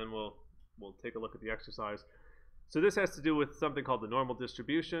 and then we'll take a look at the exercise. So this has to do with something called the normal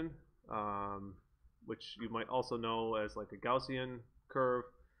distribution, which you might also know as like a Gaussian curve.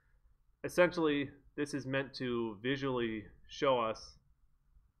 Essentially, this is meant to visually show us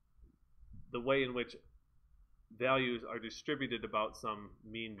the way in which values are distributed about some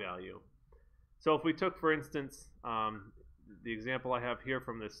mean value. So if we took, for instance, the example I have here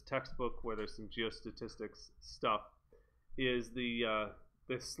from this textbook, where there's some geostatistics stuff, is the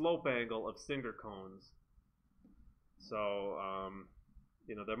slope angle of cinder cones. So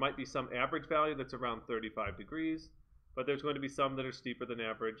you know, there might be some average value that's around 35 degrees, but there's going to be some that are steeper than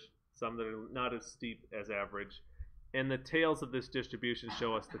average, some that are not as steep as average, and the tails of this distribution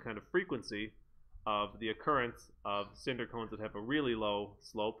show us the kind of frequency of the occurrence of cinder cones that have a really low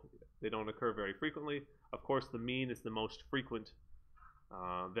slope. They don't occur very frequently. Of course, the mean is the most frequent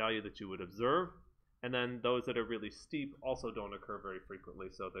value that you would observe, and then those that are really steep also don't occur very frequently,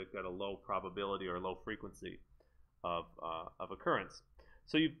 so they've got a low probability or low frequency of occurrence.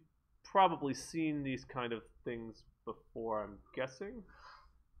 So you've probably seen these kind of things before, I'm guessing.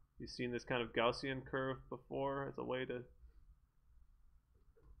 You've seen this kind of Gaussian curve before as a way to,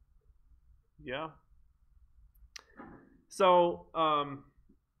 yeah. So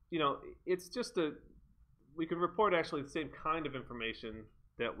you know, it's just we can report actually the same kind of information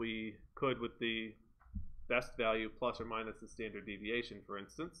that we could with the best value plus or minus the standard deviation, for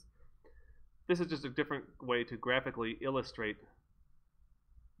instance. This is just a different way to graphically illustrate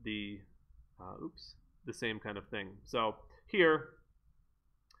the same kind of thing. So here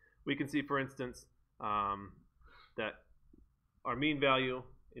we can see, for instance, that our mean value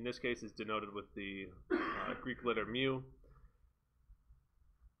in this case is denoted with the Greek letter mu,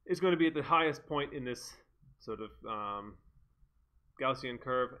 is going to be at the highest point in this sort of Gaussian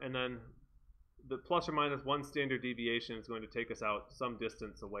curve, and then the plus or minus one standard deviation is going to take us out some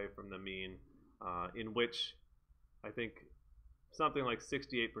distance away from the mean, in which I think something like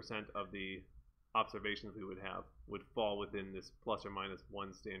 68% of the observations we would have would fall within this plus or minus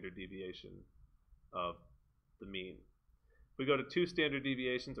 1 standard deviation of the mean. If we go to 2 standard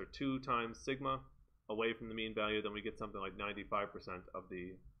deviations, or 2 times sigma, away from the mean value, then we get something like 95% of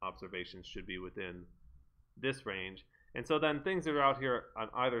the observations should be within this range. And so then things that are out here on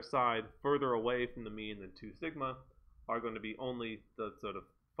either side, further away from the mean than 2 sigma, are going to be only the sort of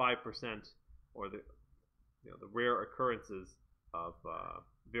 5%, or the rare occurrences of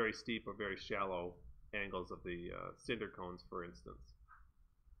very steep or very shallow angles of the cinder cones, for instance.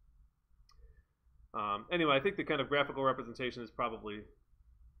 Anyway, I think the kind of graphical representation is probably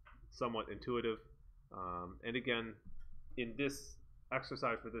somewhat intuitive. And again, in this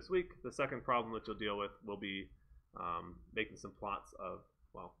exercise for this week, the second problem that you'll deal with will be making some plots of,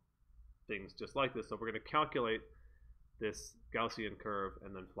 well, things just like this. So we're going to calculate this Gaussian curve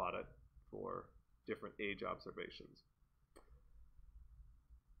and then plot it for different age observations.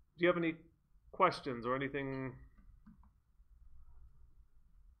 Do you have any questions or anything?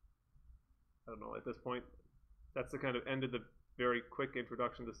 I don't know, at this point, that's the kind of end of the very quick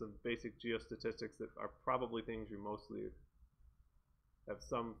introduction to some basic geostatistics that are probably things you mostly have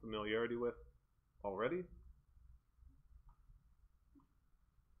some familiarity with already.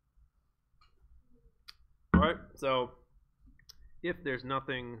 All right, so if there's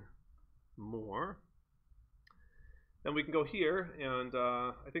nothing more, then we can go here, and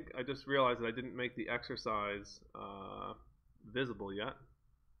I think I just realized that I didn't make the exercise visible yet.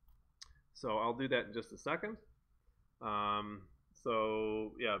 So I'll do that in just a second.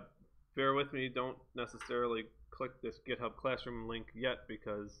 So yeah, bear with me. Don't necessarily click this GitHub Classroom link yet,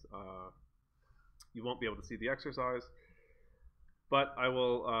 because you won't be able to see the exercise. But I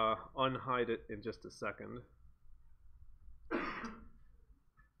will unhide it in just a second.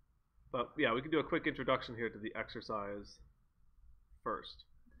 But yeah, we can do a quick introduction here to the exercise first.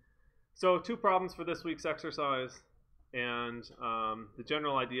 So 2 problems for this week's exercise, and the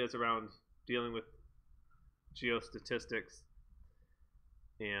general ideas around dealing with geostatistics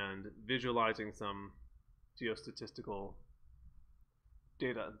and visualizing some geostatistical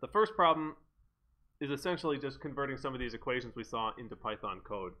data. The first problem is essentially just converting some of these equations we saw into Python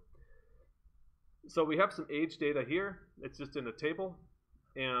code. So we have some age data here. It's just in a table.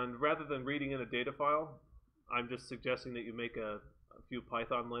 And rather than reading in a data file, I'm just suggesting that you make a few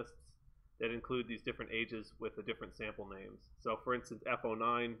Python lists that include these different ages with the different sample names. So for instance,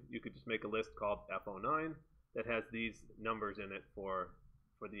 F09, you could just make a list called F09 that has these numbers in it for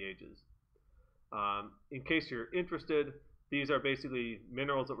the ages. In case you're interested, these are basically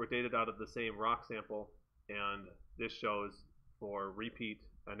minerals that were dated out of the same rock sample, and this shows, for repeat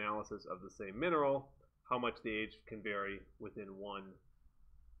analysis of the same mineral, how much the age can vary within one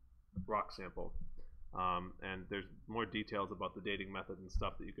rock sample. And there's more details about the dating method and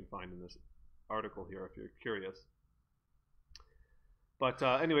stuff that you can find in this article here if you're curious. But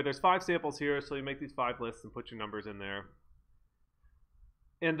anyway, there's 5 samples here, so you make these 5 lists and put your numbers in there.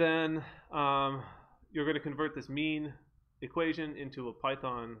 And then you're going to convert this mean equation into a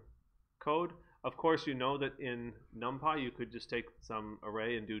Python code. Of course, you know that in NumPy you could just take some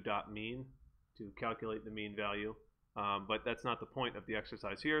array and do .mean to calculate the mean value. But that's not the point of the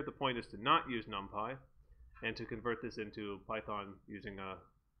exercise here. The point is to not use NumPy and to convert this into Python using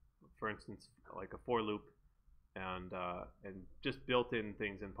for instance, like a for loop and just built-in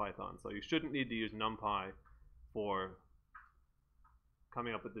things in Python. So you shouldn't need to use NumPy for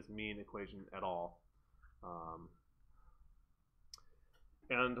coming up with this mean equation at all.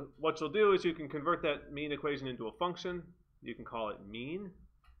 And what you'll do is you can convert that mean equation into a function. You can call it mean,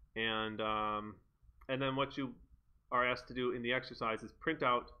 and then what you are asked to do in the exercise is print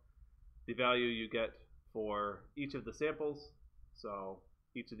out the value you get for each of the samples. So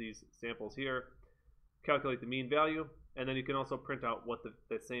each of these samples here, calculate the mean value, and then you can also print out what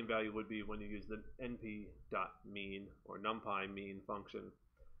the same value would be when you use the np.mean or NumPy mean function,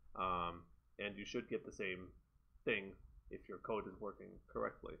 and you should get the same thing if your code is working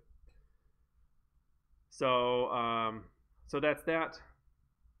correctly. So so that's that,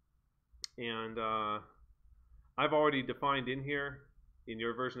 and I've already defined in here, in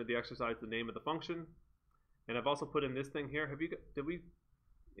your version of the exercise, the name of the function, and I've also put in this thing here. Did we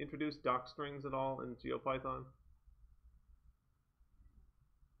introduce docstrings at all in GeoPython?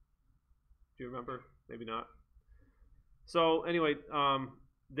 Do you remember? Maybe not. So anyway,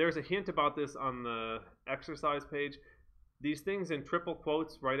 there's a hint about this on the exercise page. These things in triple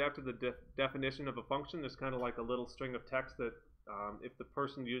quotes right after the definition of a function, there's kind of like a little string of text that if the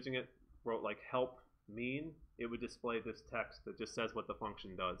person using it wrote like help mean, it would display this text that just says what the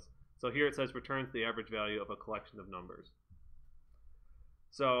function does. So here it says returns the average value of a collection of numbers.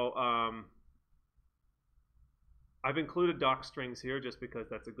 So I've included doc strings here just because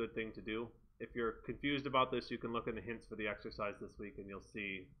that's a good thing to do. If you're confused about this, you can look in the hints for the exercise this week and you'll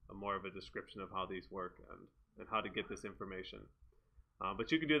see more of a description of how these work and how to get this information.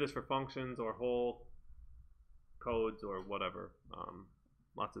 But you can do this for functions or whole codes or whatever.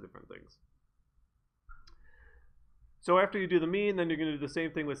 Lots of different things. So after you do the mean, then you're going to do the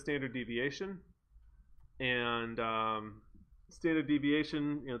same thing with standard deviation. And standard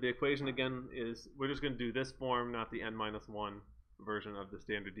deviation, the equation again is, we're just going to do this form, not the n-1 version of the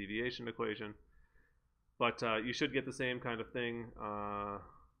standard deviation equation. But you should get the same kind of thing.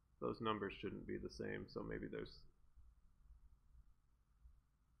 Those numbers shouldn't be the same, so maybe there's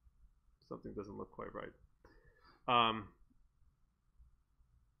something doesn't look quite right.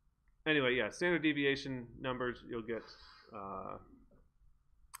 Anyway, yeah, standard deviation numbers you'll get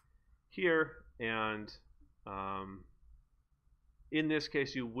here, and in this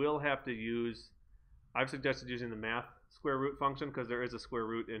case you will have to use, I've suggested using the math square root function because there is a square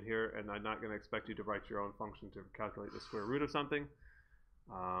root in here, and I'm not going to expect you to write your own function to calculate the square root of something.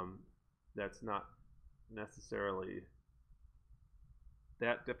 That's not necessarily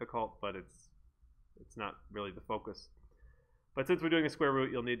that difficult, but it's not really the focus. But since we're doing a square root,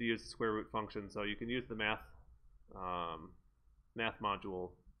 you'll need to use the square root function, so you can use the math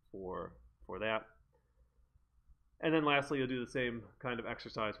module for that. And then lastly, you'll do the same kind of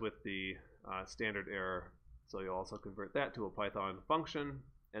exercise with the standard error. So you'll also convert that to a Python function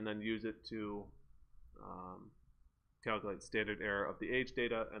and then use it to calculate standard error of the age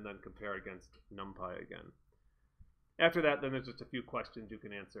data and then compare against NumPy again. After that, then there's just a few questions you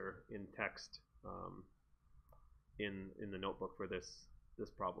can answer in text in the notebook for this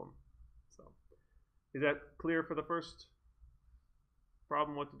problem. So is that clear for the first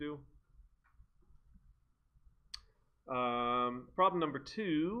problem, what to do? Problem number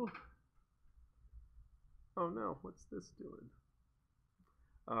 2. Oh no, what's this doing?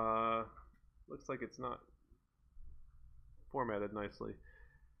 Looks like it's not formatted nicely.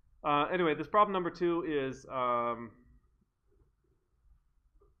 Anyway, this problem number 2 is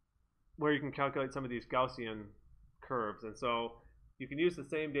where you can calculate some of these Gaussian curves. And so you can use the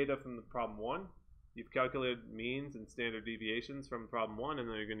same data from the problem 1. You've calculated means and standard deviations from problem 1, and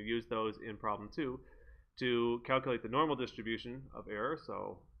then you're going to use those in problem 2 to calculate the normal distribution of error.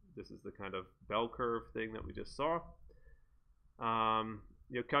 So this is the kind of bell curve thing that we just saw.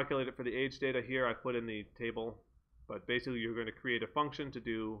 You'll calculate it for the age data here. I put in the table, but basically you're going to create a function to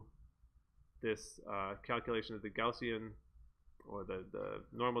do this calculation of the Gaussian or the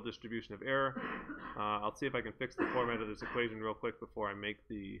normal distribution of error. I'll see if I can fix the format of this equation real quick before I make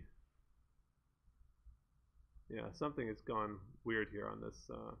the, yeah, something has gone weird here on this.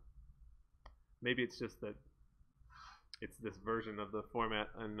 Maybe it's just that it's this version of the format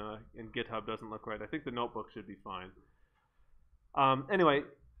and in GitHub doesn't look right. I think the notebook should be fine. Anyway,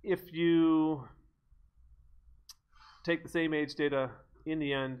 if you take the same age data, in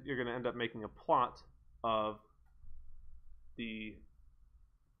the end, you're going to end up making a plot of the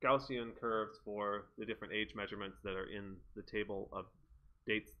Gaussian curves for the different age measurements that are in the table of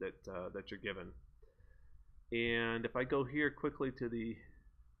dates that you're given. And if I go here quickly to the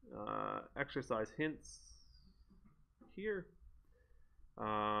exercise hints here,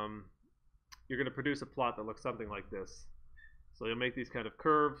 you're going to produce a plot that looks something like this. So you'll make these kind of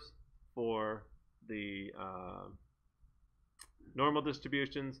curves for the normal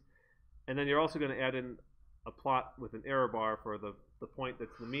distributions, and then you're also going to add in a plot with an error bar for the point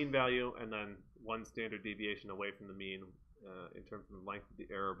that's the mean value, and then one standard deviation away from the mean in terms of the length of the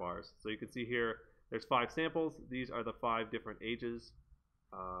error bars. So you can see here there's 5 samples. These are the 5 different ages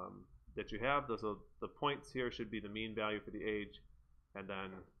that you have. Those are the points here should be the mean value for the age, and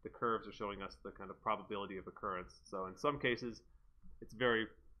then the curves are showing us the kind of probability of occurrence. So in some cases it's very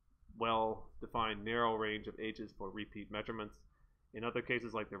well defined narrow range of ages for repeat measurements. In other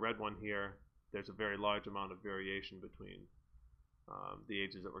cases, like the red one here, there's a very large amount of variation between the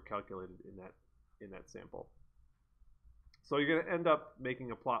ages that were calculated in that sample. So you're going to end up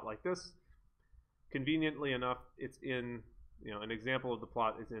making a plot like this. Conveniently enough, it's in, an example of the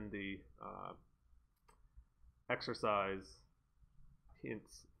plot is in the exercise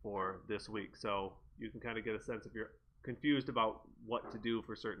hints for this week. So you can kind of get a sense if you're confused about what to do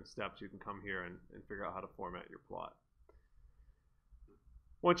for certain steps, you can come here and figure out how to format your plot.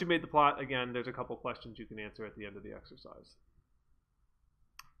 Once you made the plot, again, there's a couple questions you can answer at the end of the exercise.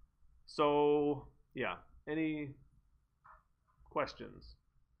 So, yeah, any questions?